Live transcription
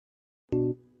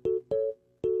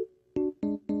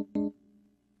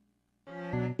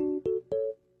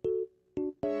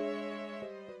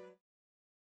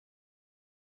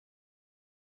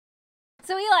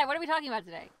decide. What are we talking about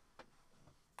today?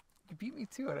 You beat me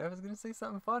to it. I was going to say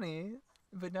something funny,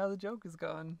 but now the joke is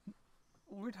gone.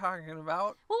 We're talking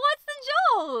about... Well, what's the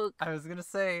joke? I was going to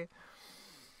say,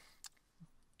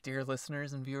 dear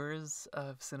listeners and viewers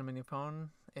of Cinema Nippon,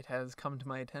 it has come to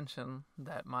my attention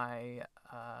that my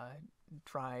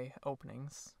dry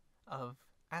openings of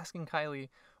asking Kylie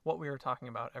what we were talking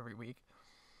about every week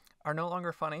are no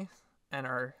longer funny and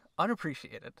are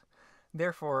unappreciated.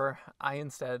 Therefore, I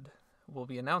instead will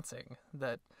be announcing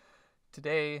that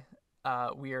today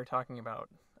we are talking about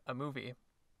a movie,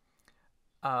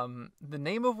 the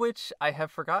name of which I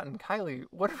have forgotten. Kylie,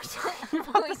 what are we talking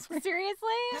about? Wait, seriously?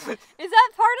 Is that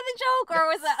part of the joke, or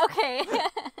was that okay?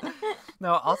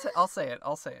 No, I'll say it.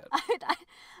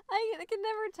 I can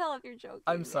never tell if you're joking.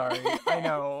 I'm sorry. I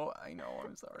know.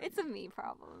 I'm sorry. It's a me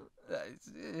problem.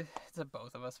 It's a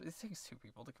both of us. It takes two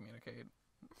people to communicate,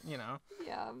 you know?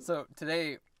 Yeah. So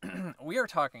today we are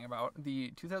talking about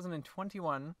the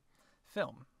 2021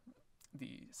 film,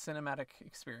 the cinematic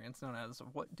experience known as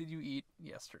What Did You Eat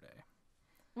Yesterday?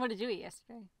 What did you eat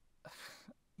yesterday?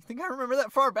 You think I remember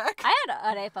that far back? I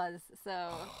had arepas, so...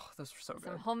 Oh, those were so good.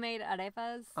 Some homemade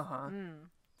arepas. Uh-huh.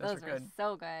 Those were good.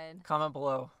 So good. Comment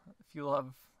below if you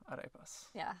love arepas.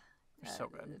 Yeah. They're so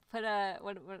good. Put a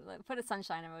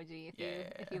sunshine emoji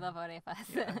if you love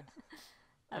arepas. Yeah.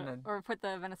 And then, or put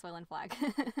the Venezuelan flag.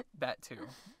 That too.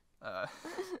 I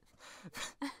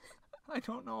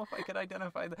don't know if I could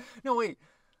identify the... No, wait.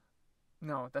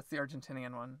 No, that's the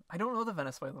Argentinian one. I don't know the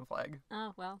Venezuelan flag.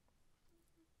 Oh, well.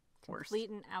 Worse. Complete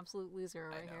and absolute loser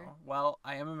right here. Well,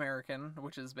 I am American,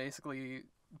 which is basically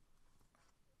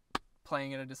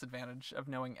playing at a disadvantage of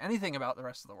knowing anything about the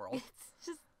rest of the world. It's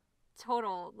just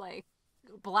total, like,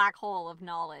 black hole of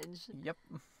knowledge. Yep.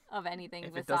 Of anything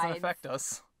if besides... it doesn't affect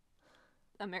us.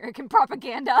 American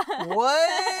propaganda. What?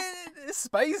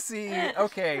 Spicy.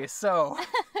 Okay, so...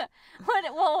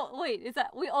 Well, wait, is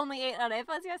that... We only ate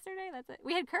arepas yesterday? That's it.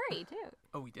 We had curry, too.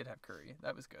 Oh, we did have curry.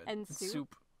 That was good. And soup.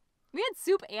 Soup. We had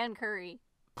soup and curry.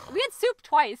 We had soup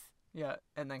twice. Yeah,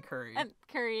 and then curry. And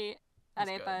curry,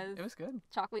 arepas. It was good.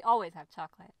 Chocolate. We always have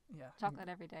chocolate. Yeah. Chocolate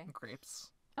every day.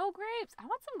 Grapes. Oh, grapes. I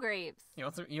want some grapes. You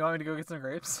want me to go get some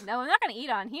grapes? No, I'm not going to eat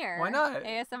on here. Why not?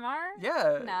 ASMR?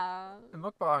 Yeah. No.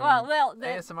 Mukbang. Well,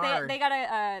 ASMR.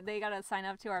 They gotta sign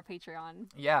up to our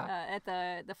Patreon. Yeah. At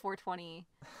the 420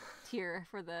 tier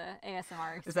for the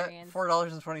ASMR experience. Is that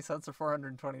 $4.20 or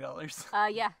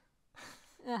 $420? Yeah.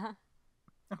 Uh-huh.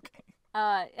 Okay.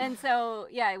 And so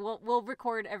yeah, we'll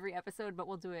record every episode, but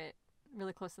we'll do it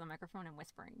really close to the microphone and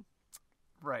whispering.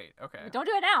 Right. Okay. But don't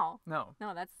do it now. No.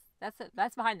 No,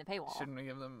 that's behind the paywall. Shouldn't we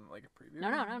give them like a preview?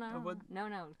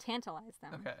 No. Tantalize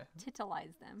them. Okay.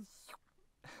 Titilize them.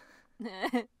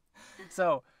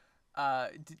 So,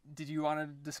 did you want to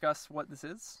discuss what this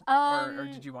is, or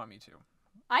did you want me to?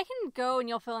 I can go and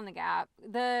you'll fill in the gap.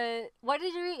 What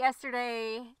did you eat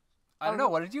yesterday? I don't know.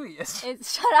 What did you eat yesterday?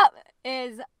 Shut up.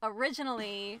 Is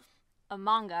originally a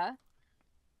manga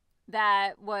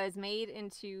that was made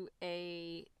into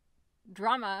a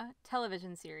drama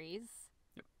television series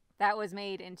that was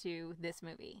made into this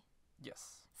movie.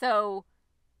 Yes. So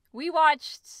we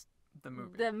watched the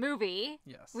movie.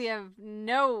 Yes. We have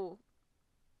no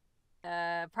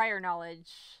prior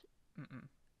knowledge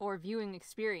or viewing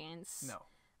experience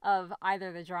of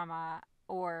either the drama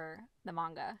or the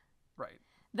manga. Right.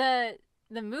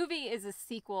 The movie is a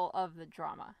sequel of the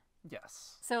drama.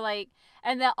 Yes. So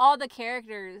all the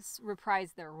characters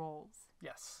reprise their roles.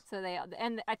 Yes. So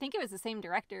and I think it was the same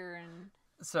director and.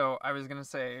 So I was gonna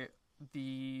say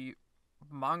the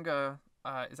manga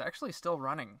is actually still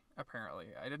running. Apparently,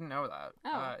 I didn't know that.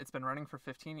 Oh. It's been running for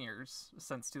 15 years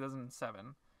since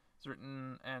 2007. It's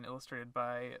written and illustrated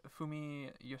by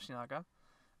Fumi Yoshinaga.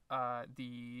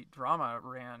 The drama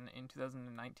ran in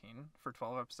 2019 for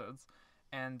 12 episodes.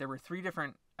 And there were 3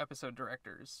 different episode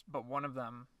directors, but one of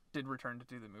them did return to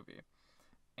do the movie.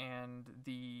 And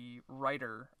the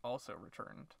writer also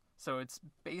returned. So it's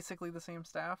basically the same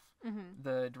staff. Mm-hmm.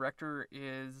 The director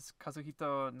is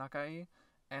Kazuhito Nakae,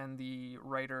 and the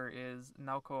writer is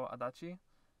Naoko Adachi.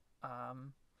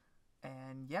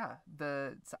 And yeah,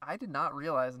 I did not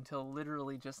realize until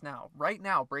literally just now, right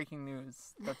now, breaking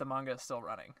news, that the manga is still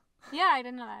running. Yeah, I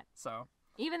didn't know that. So.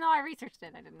 Even though I researched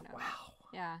it, I didn't know. Wow.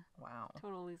 That. Yeah. Wow.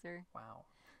 Total loser. Wow.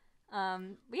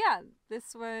 But yeah,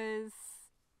 this was...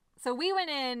 So we went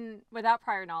in without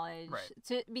prior knowledge.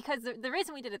 Right. Because the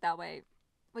reason we did it that way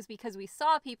was because we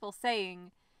saw people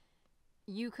saying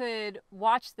you could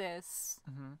watch this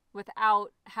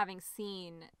without having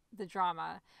seen the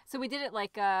drama. So we did it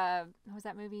like, what was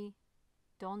that movie?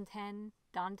 Don 10?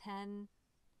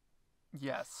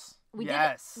 Yes. we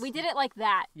yes. did it like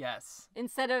that. Yes.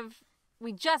 Instead of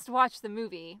we just watched the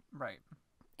movie. Right.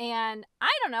 And I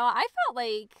don't know, I felt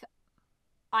like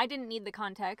I didn't need the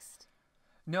context.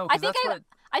 No, I because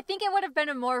I think it would have been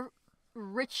a more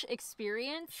rich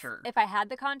experience if I had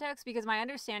the context, because my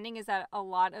understanding is that a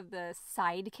lot of the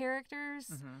side characters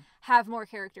have more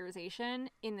characterization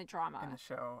in the drama. In the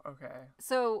show, okay.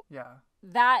 So yeah,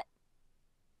 that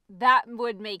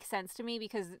would make sense to me,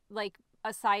 because like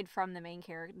aside from the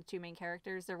two main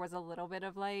characters, there was a little bit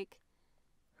of like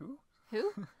who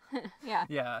yeah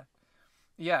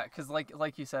because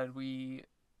like you said, we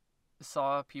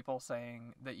saw people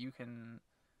saying that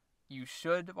you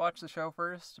should watch the show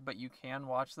first, but you can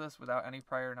watch this without any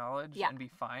prior knowledge and be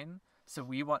fine. So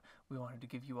we wanted to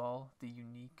give you all the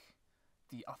unique,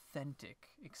 the authentic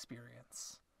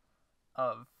experience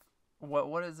of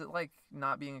what is it like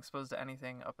not being exposed to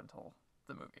anything up until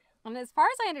the movie. And as far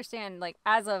as I understand, like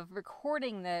as of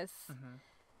recording this,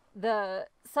 the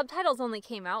subtitles only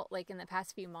came out like in the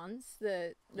past few months,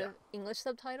 the English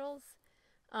subtitles.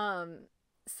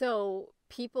 So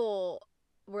people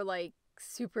were like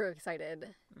super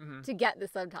excited to get the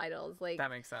subtitles. Like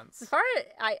that makes sense. As far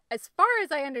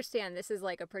as I understand, this is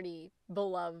like a pretty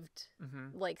beloved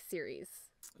like series.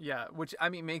 Yeah, which I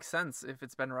mean makes sense if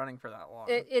it's been running for that long.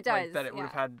 It does. Like, that it would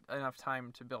have had enough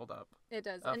time to build up. It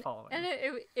does. Following. And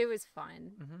it was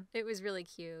fun. It was really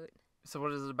cute. So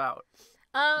what is it about?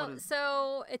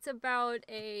 So it's about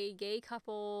a gay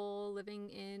couple living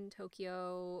in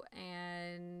Tokyo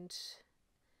and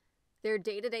their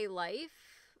day-to-day life.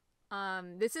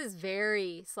 This is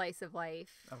very slice of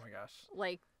life. Oh my gosh.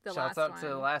 Like the Shouts last out one.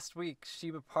 to last week,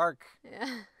 Shiba Park. Yeah.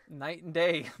 Night and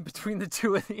day between the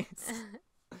two of these.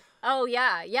 Oh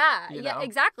yeah, You know?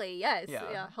 exactly. Yes.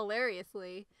 Yeah.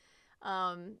 Hilariously.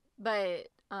 But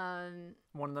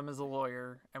one of them is a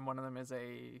lawyer and one of them is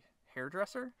a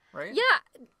hairdresser, right?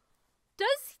 Yeah.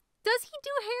 Does he do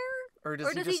hair? Or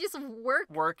does he just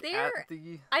work there? At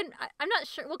the... I'm not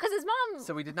sure. Well, because his mom.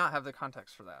 So we did not have the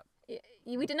context for that.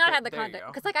 We did not have the There you context,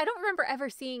 go. because like I don't remember ever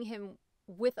seeing him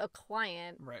with a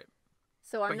client. Right.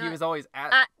 So But not he was always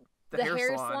at the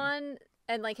hair salon,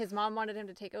 and like his mom wanted him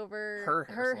to take over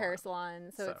her hair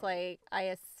salon. So it's like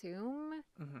I assume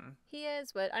he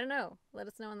is, but I don't know. Let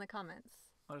us know in the comments.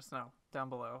 Let us know down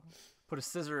below. Put a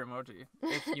scissor emoji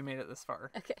if you made it this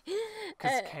far. Okay.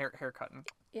 Because hair cutting.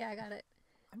 Yeah, I got it.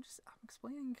 I'm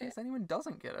explaining in case anyone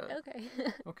doesn't get it. Okay.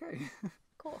 Okay.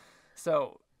 Cool.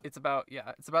 So it's about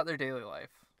their daily life,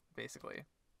 basically.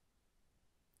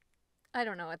 I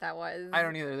don't know what that was. I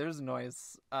don't either. There's a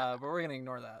noise, but we're gonna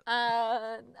ignore that.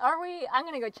 Are we? I'm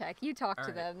gonna go check. You talk All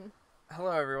to right. them.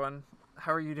 Hello, everyone.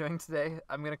 How are you doing today?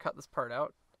 I'm gonna cut this part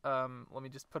out. Let me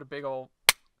just put a big ol'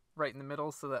 right in the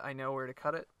middle so that I know where to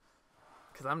cut it,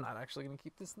 because I'm not actually gonna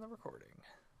keep this in the recording.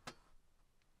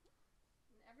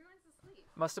 Everyone's asleep.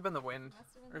 Must have been the wind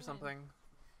or something.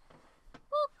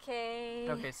 Okay.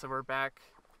 Okay, so we're back,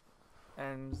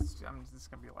 and I'm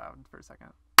just gonna be loud for a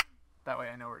second. That way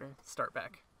I know where to start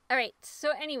back. All right.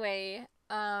 So anyway,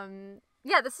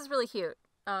 yeah, this is really cute.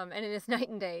 And it is night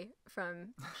and day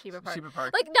from Shiba Park. Shiba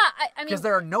Park. Like, not, I mean, Because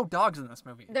there are no dogs in this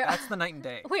movie. There- That's the night and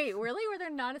day. Wait, really? Were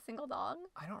there not a single dog?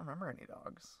 I don't remember any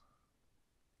dogs.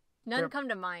 None come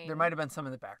to mind. There might have been some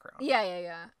in the background.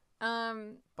 Yeah.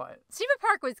 But Shiba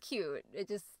Park was cute. It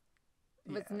just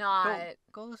was not.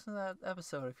 Go listen to that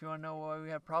episode if you want to know why we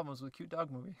have problems with cute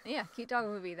dog movie. Yeah, cute dog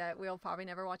movie that we'll probably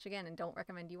never watch again and don't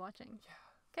recommend you watching. Yeah.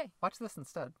 Okay. Watch this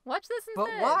instead. Watch this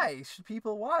instead. But why should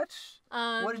people watch?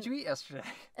 What did Um, you eat yesterday?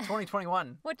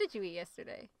 2021. What did you eat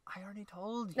yesterday? I already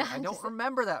told you. I don't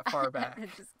remember that far back.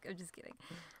 I'm just kidding.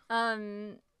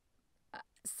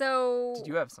 So. Did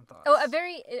you have some thoughts? Oh,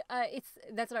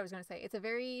 that's what I was going to say. It's a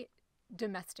very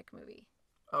domestic movie.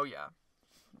 Oh, yeah.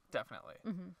 Definitely.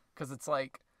 Because it's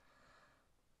like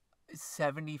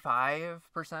 75%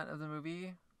 of the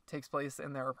movie takes place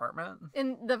in their apartment.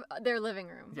 In their living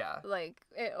room. Yeah.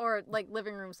 Or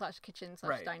living room / kitchen /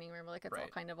 Right. dining room. Like, it's all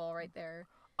kind of all right there.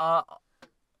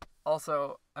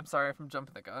 Also, I'm sorry if I'm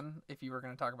jumping the gun if you were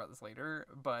going to talk about this later,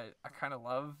 but I kind of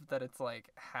love that it's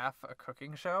like half a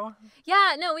cooking show.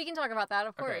 Yeah, no, we can talk about that,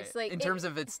 of Okay. course. Like, in terms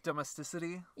of its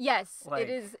domesticity. Yes, like,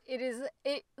 it is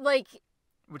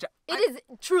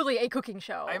truly a cooking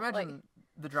show. I imagine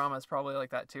the drama is probably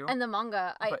like that too. And the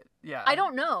manga, yeah. I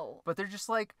don't know. But they're just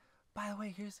like, by the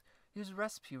way, here's a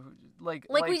recipe. Like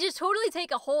we just totally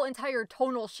take a whole entire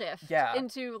tonal shift Yeah.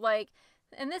 into like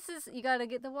and this is, you gotta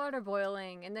get the water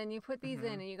boiling, and then you put these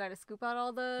in, and you gotta scoop out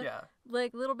all the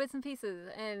like little bits and pieces,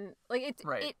 and like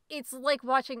it's like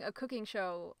watching a cooking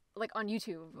show like on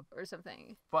YouTube or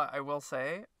something. But I will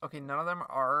say, okay, none of them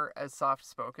are as soft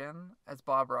spoken as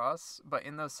Bob Ross, but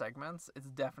in those segments, it's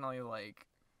definitely like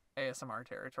ASMR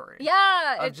territory.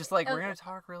 Yeah, it's just like we're gonna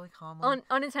talk really calmly.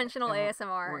 Unintentional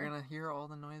ASMR. We're gonna hear all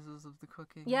the noises of the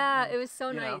cooking. Yeah, it was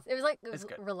so nice. It was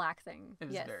good. Relaxing. It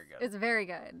was very good. It's very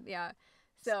good. Yeah.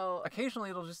 So occasionally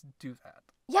it'll just do that.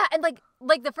 Yeah, and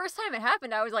like the first time it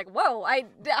happened, I was like, whoa, I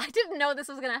didn't know this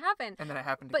was gonna happen. And then it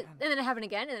happened again. And then it happened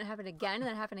again, and then it happened again, and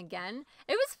then it happened again.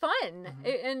 It was fun,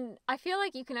 and I feel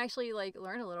like you can actually like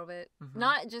learn a little bit,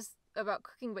 not just about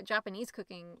cooking, but Japanese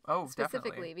cooking specifically,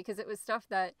 definitely. because it was stuff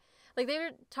that, like, they were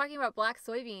talking about black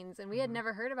soybeans, and we had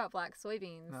never heard about black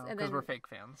soybeans. No, because we're fake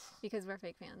fans. Because we're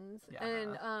fake fans. Yeah.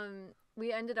 And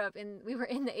we ended up we were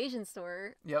in the Asian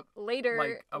store. Yep. Later.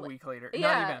 Like a week later.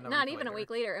 Yeah, not even a week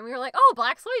later. And we were like, oh,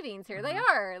 black soybeans, here they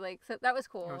are. Like, so that was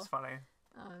cool. It was funny.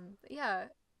 Yeah.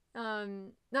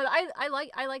 No, I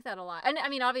like that a lot. And I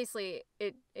mean, obviously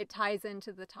it ties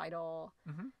into the title.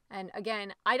 And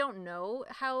again, I don't know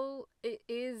how it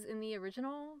is in the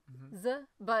original,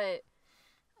 but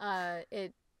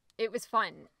it was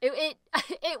fun. It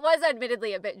was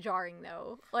admittedly a bit jarring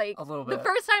though. Like a little bit. The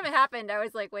first time it happened, I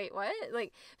was like, wait, what?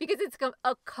 Like, because it's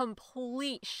a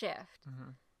complete shift.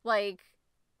 Like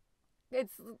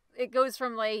it goes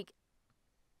from like,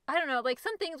 I don't know, like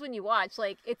some things when you watch,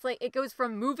 like it's like it goes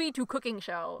from movie to cooking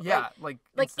show. Yeah, like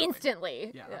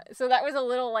instantly. Yeah. So that was a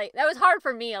little like, that was hard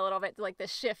for me a little bit to like the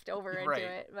shift over into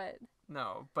it, but.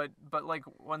 No, but like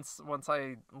once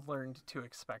I learned to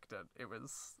expect it, it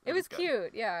was good.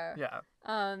 Cute, yeah. Yeah.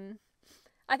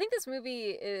 I think this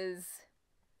movie is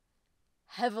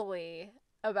heavily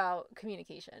about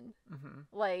communication.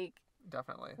 Like,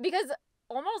 definitely. Because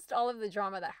almost all of the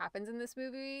drama that happens in this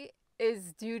movie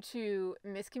is due to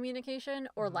miscommunication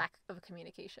or lack of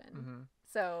communication.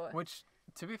 So, which,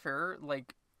 to be fair,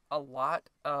 like a lot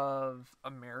of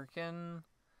American,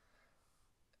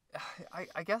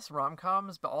 I guess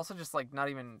rom-coms, but also just like not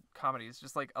even comedies,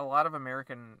 just like a lot of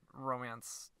American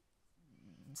romance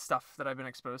stuff that I've been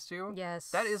exposed to. Yes.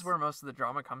 That is where most of the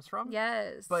drama comes from.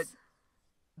 Yes. But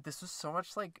this was so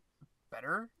much like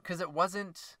better because it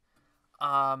wasn't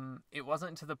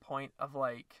to the point of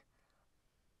like,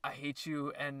 I hate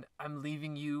you and I'm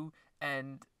leaving you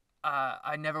and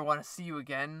I never want to see you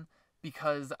again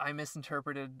because I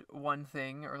misinterpreted one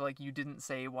thing, or like you didn't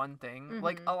say one thing.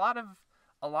 Like a lot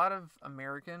of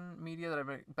American media that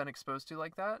I've been exposed to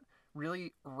like that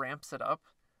really ramps it up,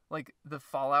 like the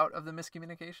fallout of the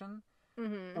miscommunication.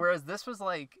 Whereas this was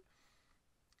like,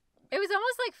 it was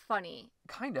almost like funny.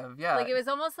 Kind of, yeah. Like it was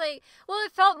almost like, well,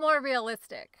 it felt more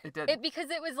realistic. It did.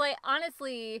 Because it was like,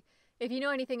 honestly, if you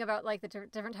know anything about like the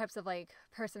different types of like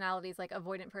personalities, like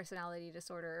avoidant personality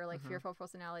disorder or like fearful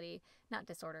personality, not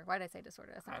disorder. Why did I say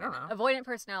disorder? That's not I don't know. Avoidant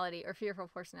personality or fearful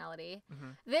personality.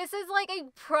 This is like a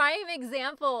prime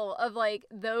example of like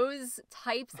those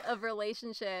types of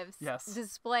relationships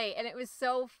display. And it was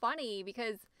so funny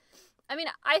because, I mean,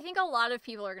 I think a lot of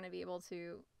people are going to be able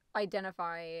to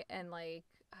identify and like,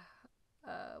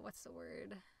 what's the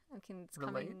word?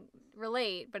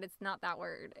 Relate, but it's not that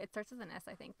word. It starts with an S,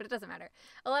 I think, but it doesn't matter.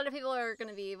 A lot of people are going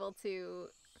to be able to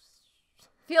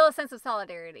feel a sense of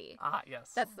solidarity. Ah,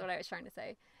 yes. That's what I was trying to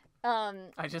say.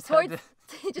 I just towards,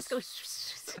 it just goes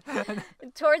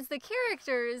towards the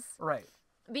characters, right?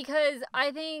 Because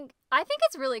I think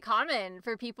it's really common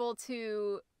for people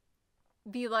to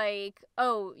be like,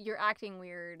 "Oh, you're acting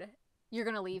weird. You're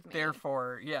gonna leave me."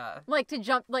 Therefore, yeah. Like to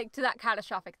jump like to that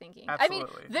catastrophic thinking. Absolutely.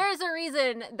 I mean, there's a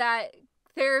reason that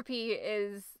therapy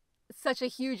is such a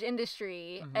huge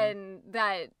industry and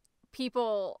that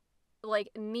people like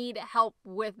need help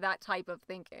with that type of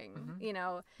thinking, you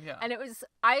know? Yeah. And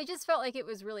I just felt like it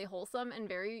was really wholesome and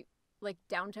very like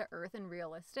down to earth and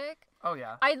realistic. Oh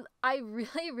yeah. I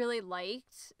really, really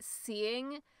liked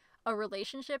seeing a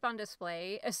relationship on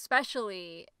display,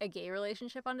 especially a gay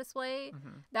relationship on display,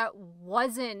 that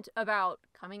wasn't about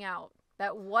coming out,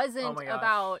 that wasn't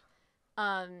about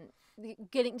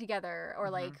getting together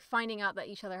or like finding out that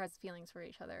each other has feelings for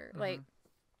each other. Like,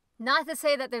 not to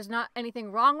say that there's not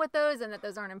anything wrong with those and that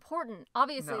those aren't important.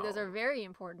 Obviously, those are very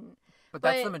important. But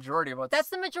that's the majority of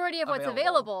what's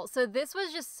available. So this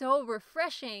was just so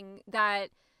refreshing that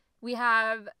we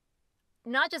have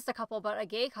not just a couple, but a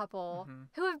gay couple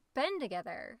who have been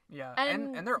together. Yeah,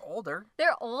 and they're older.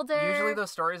 They're older. Usually those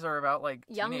stories are about, like,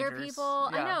 younger teenagers. people.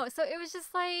 Yeah. I know. So it was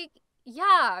just like,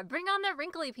 yeah, bring on the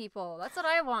wrinkly people. That's what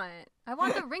I want. I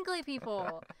want the wrinkly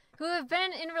people who have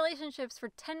been in relationships for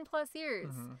 10 plus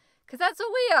years. Because that's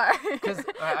what we are. 'Cause,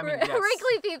 I mean, yes.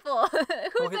 Wrinkly people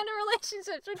who've Well, been in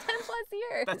relationships for 10 plus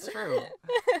years. That's true.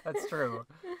 That's true.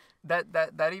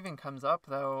 That even comes up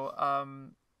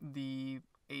though. The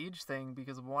age thing,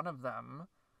 because one of them,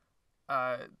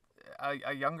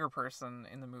 a younger person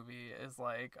in the movie is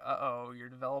like, "Uh-oh, you're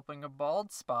developing a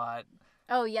bald spot."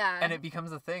 Oh yeah. And it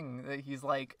becomes a thing that he's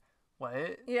like,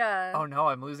 "What? Yeah. Oh no,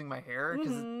 I'm losing my hair,"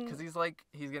 because Mhm. he's like,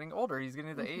 he's getting older. He's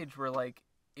getting to the age where like,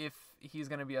 if he's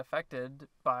gonna be affected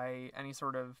by any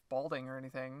sort of balding or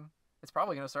anything, it's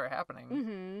probably gonna start happening.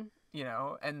 Mm-hmm. You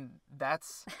know, and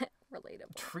that's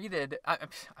Relatable. treated.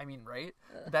 I mean, right?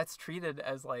 That's treated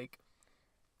as like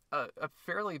a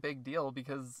fairly big deal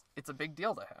because it's a big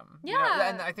deal to him. You know? Yeah.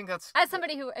 And I think that's As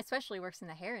somebody who especially works in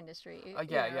the hair industry. yeah,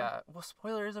 you know. yeah. Well,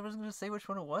 spoilers. I wasn't gonna say which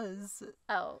one it was.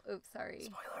 Oh, oops, sorry.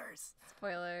 Spoilers.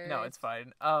 Spoilers. No, it's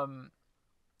fine.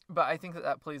 But I think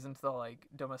that plays into the like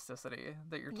domesticity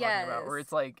that you're talking about, where Yes.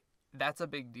 it's like that's a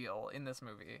big deal in this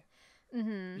movie.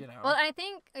 Mm-hmm. You know. Well, I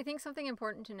think something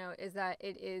important to note is that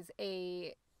it is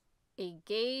a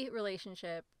gay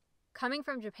relationship coming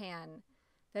from Japan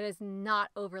that is not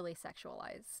overly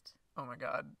sexualized. Oh my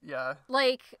god, yeah.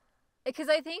 Like, because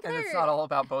I think And they're... it's not all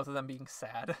about both of them being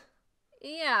sad.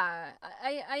 Yeah,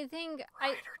 I think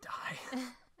Ride or die.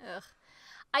 Ugh.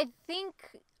 I think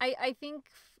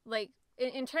like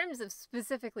in terms of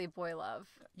specifically boy love,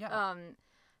 Yeah.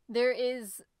 there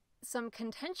is some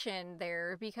contention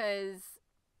there because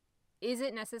is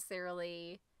it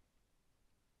necessarily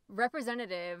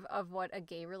representative of what a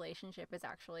gay relationship is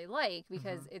actually like,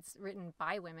 because it's written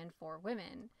by women for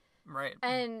women. Right.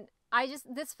 And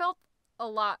this felt a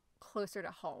lot closer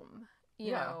to home,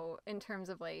 you know, in terms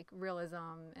of like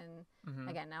realism. And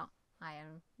again, now I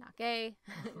am not gay.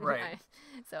 Right.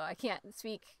 So I can't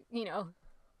speak, you know,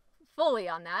 fully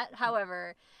on that.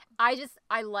 However, I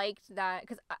liked that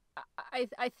because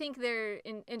I think they're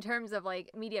in terms of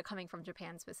like media coming from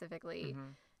Japan specifically,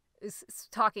 is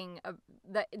talking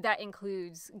that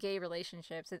includes gay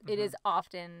relationships. It is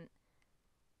often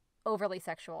overly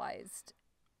sexualized.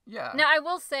 Yeah. Now I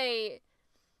will say,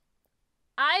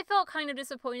 I felt kind of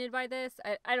disappointed by this.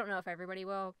 I don't know if everybody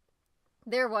will.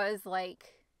 There was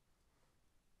like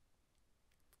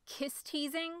kiss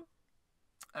teasing.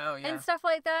 Oh yeah. And stuff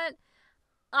like that.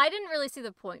 I didn't really see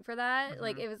the point for that.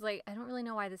 Like, it was like, I don't really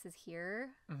know why this is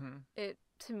here.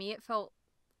 To me, it felt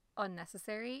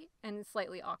unnecessary and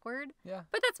slightly awkward. Yeah.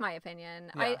 But that's my opinion.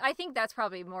 Yeah. I think that's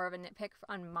probably more of a nitpick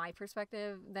on my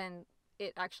perspective than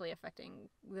it actually affecting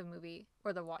the movie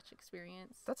or the watch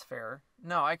experience. That's fair.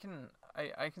 No, I can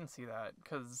see that,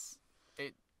 because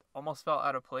it almost felt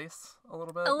out of place a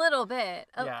little bit. A little bit.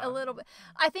 Yeah. A little bit.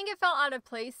 I think it felt out of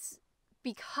place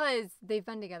because they've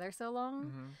been together so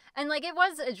long. And like it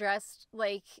was addressed,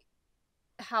 like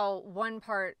how one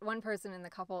person in the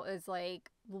couple is like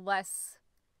less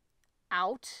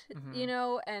out, you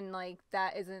know, and like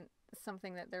that isn't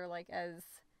something that they're like as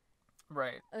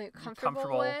right, like,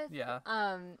 comfortable with. Yeah.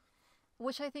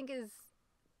 Which I think is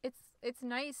it's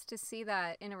nice to see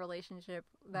that in a relationship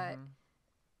that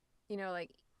you know, like,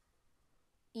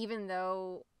 even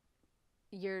though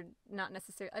you're not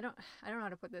necessarily, I don't know how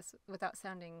to put this without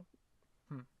sounding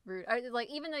rude. Like,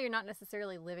 even though you're not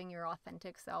necessarily living your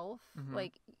authentic self,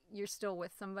 like, you're still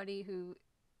with somebody who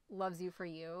loves you for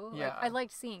you. Yeah. Like, I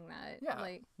liked seeing that. Yeah.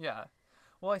 Like, yeah.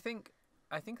 Well, I think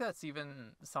that's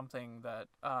even something that,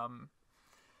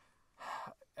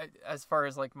 as far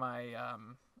as like my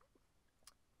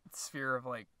sphere of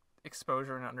like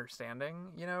exposure and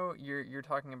understanding, you know, you're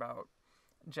talking about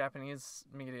Japanese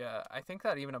media. I think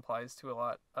that even applies to a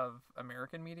lot of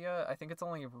American media. I think it's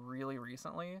only really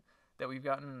recently that we've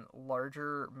gotten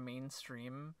larger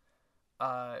mainstream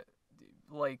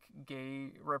like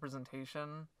gay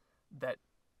representation that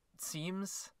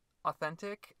seems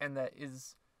authentic and that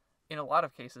is in a lot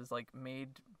of cases like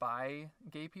made by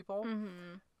gay people,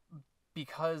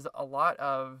 because a lot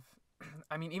of,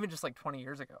 I mean, even just like 20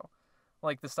 years ago,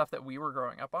 like the stuff that we were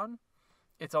growing up on,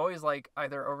 it's always like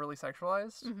either overly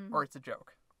sexualized or it's a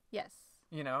joke. yes.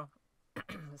 You know?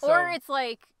 Or it's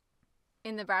like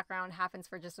in the background, happens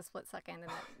for just a split second,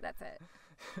 and that's it.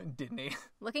 Disney.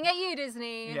 Looking at you,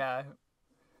 Disney. Yeah.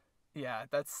 Yeah,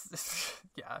 that's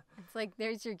yeah. It's like,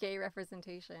 there's your gay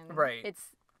representation. Right. It's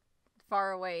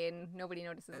far away and nobody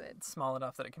notices it. It's small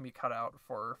enough that it can be cut out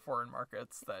for foreign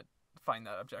markets that find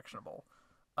that objectionable.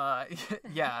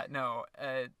 Yeah, no.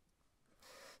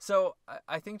 So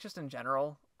I think just in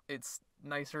general, it's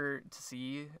nicer to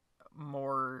see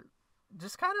more,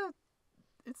 just kind of,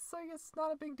 it's like, it's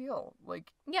not a big deal.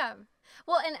 Like, yeah.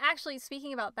 Well, and actually,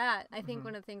 speaking about that, I think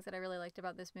one of the things that I really liked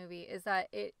about this movie is that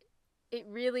it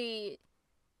really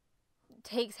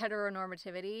takes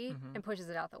heteronormativity Mhm. and pushes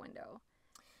it out the window.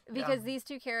 Because these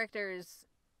two characters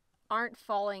aren't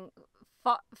following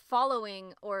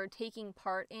or taking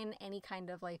part in any kind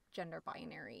of like gender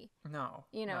binary. No.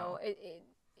 You know,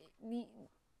 no.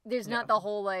 there's not the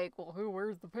whole like, well, who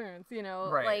wears the pants? You know,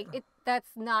 Right. like that's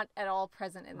not at all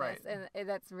present in Right. this, and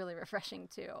that's really refreshing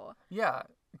too. Yeah,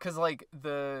 because like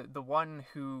the one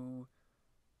who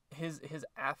his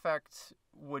affect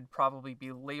would probably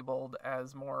be labeled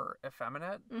as more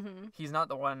effeminate. Mm-hmm. He's not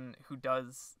the one who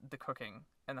does the cooking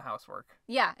and the housework.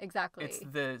 Yeah, exactly. It's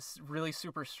this really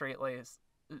super straight laced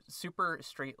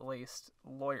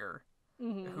lawyer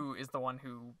Mm-hmm. who is the one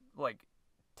who like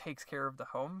takes care of the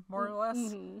home more or less,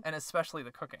 Mm-hmm. and especially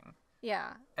the cooking.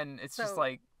 Yeah. And it's So- just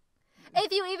like,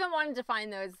 If you even want to define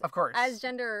those of course, as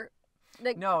gender,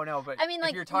 like no, but I mean,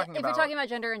 like if you're talking if about you're talking about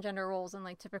gender and gender roles and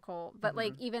like typical, but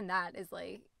like Mhm. even that is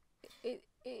like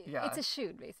Yeah. it's a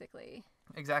shoot basically.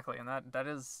 exactly, and that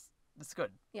is it's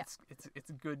good. Yeah.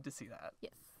 It's good to see that.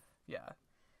 Yes. Yeah.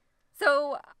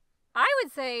 So I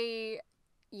would say,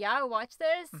 yeah, watch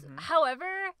this. Mhm.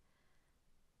 However,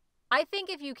 I think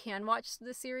if you can watch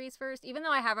the series first, even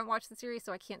though I haven't watched the series,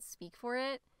 so I can't speak for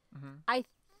it, Mm-hmm. I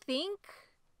think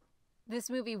this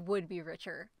movie would be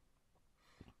richer.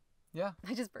 Yeah.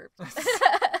 I just burped.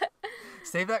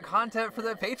 Save that content for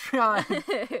the Patreon.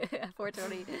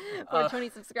 420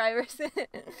 subscribers.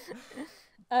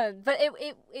 But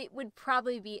it would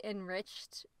probably be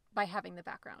enriched by having the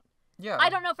background. Yeah. I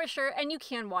don't know for sure, and you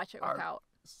can watch it without.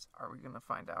 Are we gonna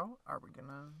find out? Are we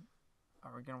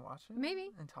gonna watch it?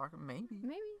 Maybe. And talk? Maybe.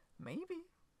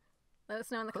 Let us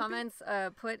know in the Could be. comments.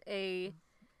 Put a.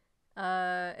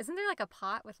 Isn't there like a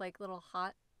pot with like little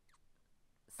hot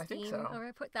I think steam so. over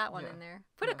it? Put that one Yeah. in there.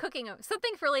 Put a Yeah. cooking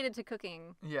something related to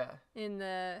cooking Yeah. in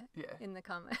the Yeah.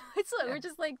 comments. We're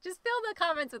just fill the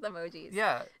comments with emojis.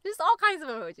 Yeah. Just all kinds of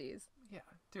emojis. Yeah.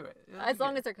 Do it. As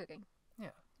long as they're cooking.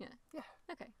 Yeah. Yeah. Yeah.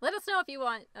 Okay. Let us know if you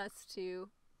want us to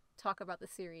talk about the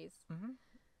series. Mm-hmm.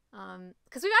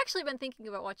 Because we've actually been thinking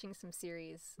about watching some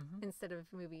series Mhm. instead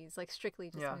of movies, like strictly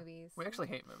just Yeah. movies. We actually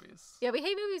hate movies. Yeah, we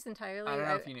hate movies entirely. I don't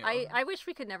know if you knew. I wish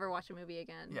we could never watch a movie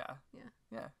again. Yeah. Yeah.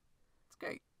 Yeah. It's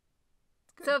great.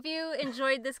 So if you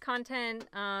enjoyed this content,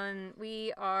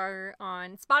 we are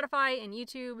on Spotify and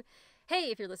YouTube. Hey,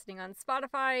 if you're listening on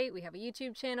Spotify, we have a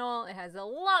YouTube channel. It has a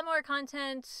lot more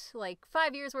content, like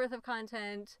 5 years worth of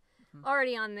content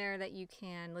already on there that you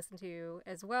can listen to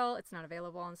as well. It's not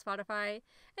available on Spotify.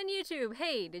 And YouTube,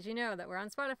 hey, did you know that we're on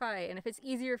Spotify? And if it's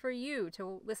easier for you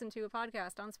to listen to a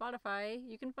podcast on Spotify,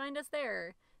 you can find us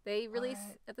there. They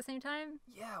release at the same time.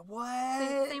 Yeah.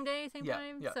 What? Same day, same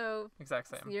time. Yeah. So Exact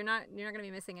same. you're not going to be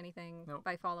missing anything Nope.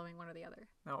 by following one or the other.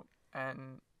 Nope.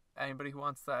 And anybody who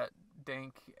wants that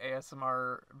dank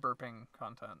ASMR burping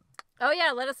content, Oh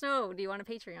yeah, let us know. Do you want a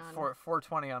Patreon?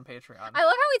 420 on Patreon. I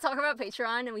love how we talk about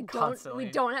Patreon and we Constantly.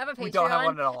 don't have a Patreon. We don't have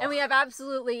one at all. And we have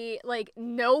absolutely like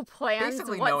no plans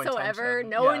Basically no whatsoever, intention.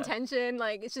 no Yeah. intention.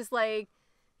 Like it's just like,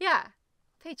 yeah,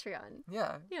 Patreon.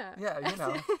 Yeah. Yeah. Yeah. You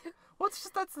know. Well, it's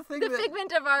just that's the thing. The that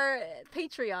figment of our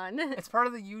Patreon. it's part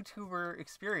of the YouTuber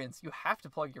experience. You have to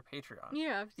plug your Patreon, You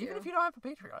have to. even if you don't have a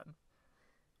Patreon.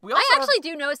 We I also actually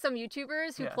do know some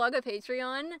YouTubers who Yeah. plug a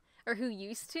Patreon or who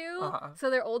used to. Uh-huh. So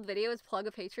their old videos plug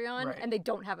a Patreon Right. and they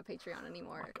don't have a Patreon Oh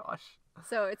anymore. my gosh.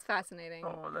 So it's fascinating.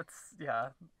 Oh,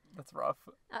 that's rough.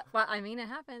 Well, I mean, it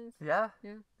happens. Yeah.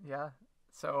 Yeah. Yeah.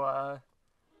 So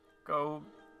go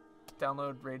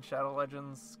download Raid Shadow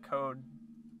Legends code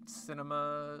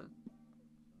Cinema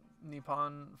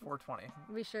Nippon 420.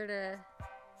 Be sure to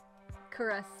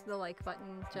caress the like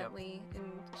button gently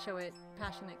and show it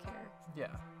passionate care. Yeah.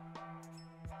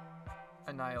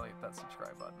 Annihilate that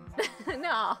subscribe button.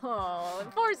 No,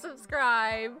 for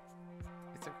subscribe.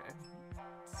 It's okay.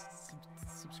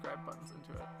 Subscribe buttons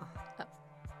into it.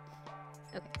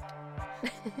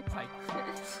 Okay. Bye.